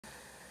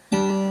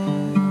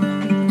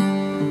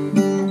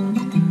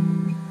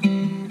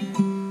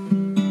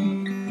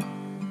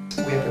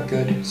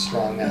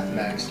strong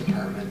mathematics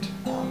department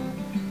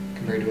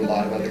compared to a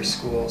lot of other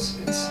schools.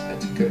 It's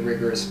a good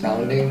rigorous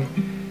founding,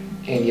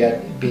 and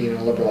yet being in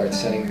a liberal arts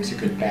setting, there's a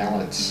good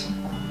balance.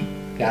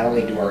 Not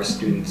only do our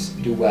students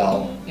do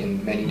well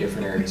in many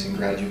different areas, in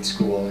graduate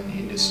school, in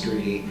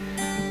industry,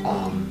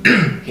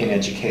 in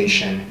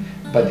education,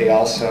 but they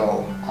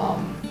also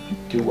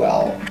do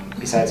well,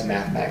 besides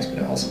mathematics,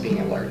 but also being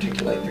able to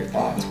articulate their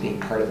thoughts, being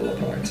part of the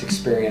liberal arts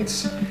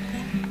experience.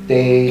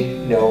 They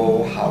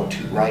know how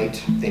to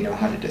write, they know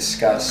how to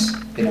discuss,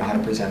 they know how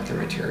to present their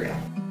material.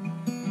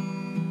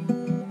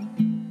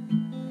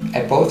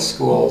 At both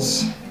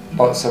schools,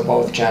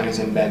 both Johnny's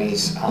and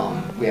Benny's,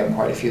 we have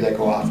quite a few that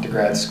go off to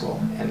grad school,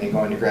 and they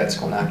go into grad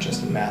school not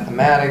just in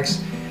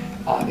mathematics,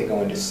 they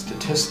go into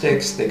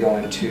statistics, they go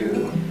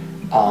into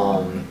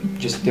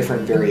just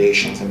different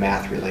variations of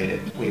math related.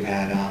 We've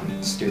had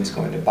students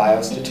go into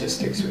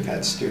biostatistics, we've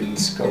had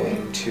students go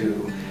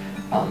into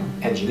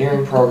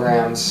engineering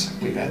programs,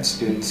 we've had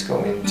students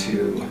go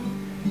into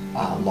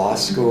law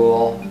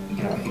school.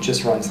 You know, it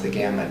just runs the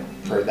gamut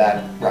for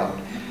that route.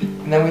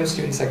 And then we have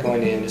students that go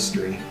into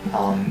industry.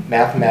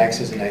 Mathematics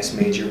is a nice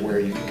major where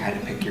you can kind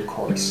of pick your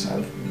course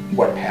of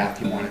what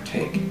path you want to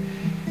take.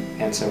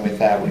 And so with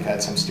that, we've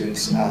had some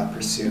students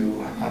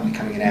pursue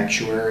becoming an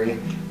actuary.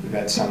 We've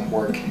had some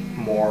work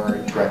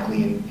more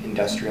directly in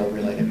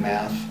industrial-related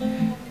math.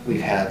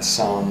 We've had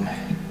some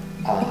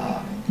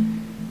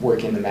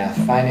work in the math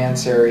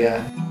finance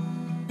area.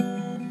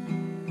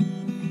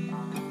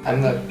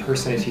 I'm the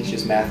person who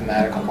teaches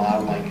mathematical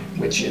modeling,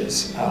 which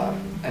is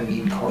a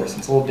neat course.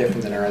 It's a little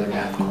different than our other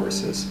math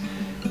courses.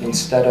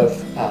 Instead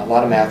of a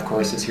lot of math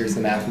courses, here's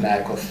the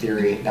mathematical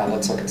theory, now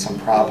let's look at some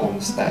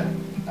problems that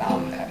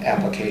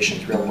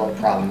applications, real-world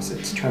problems.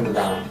 It's turned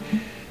around.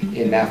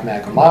 In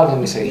mathematical modeling,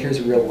 we say, here's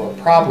a real-world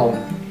problem,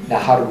 now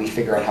how do we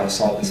figure out how to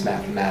solve this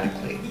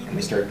mathematically? And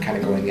we start kind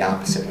of going the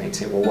opposite way and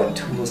say, well, what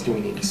tools do we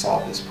need to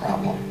solve this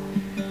problem?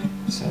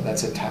 So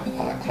that's a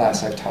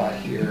class I've taught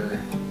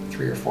here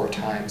 3 or 4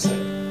 times that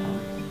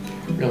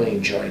I really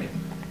enjoyed.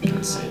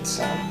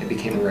 It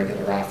became a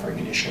regular offering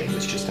initially. It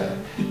was just a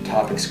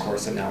topics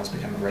course, and now it's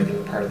become a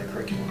regular part of the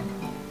curriculum.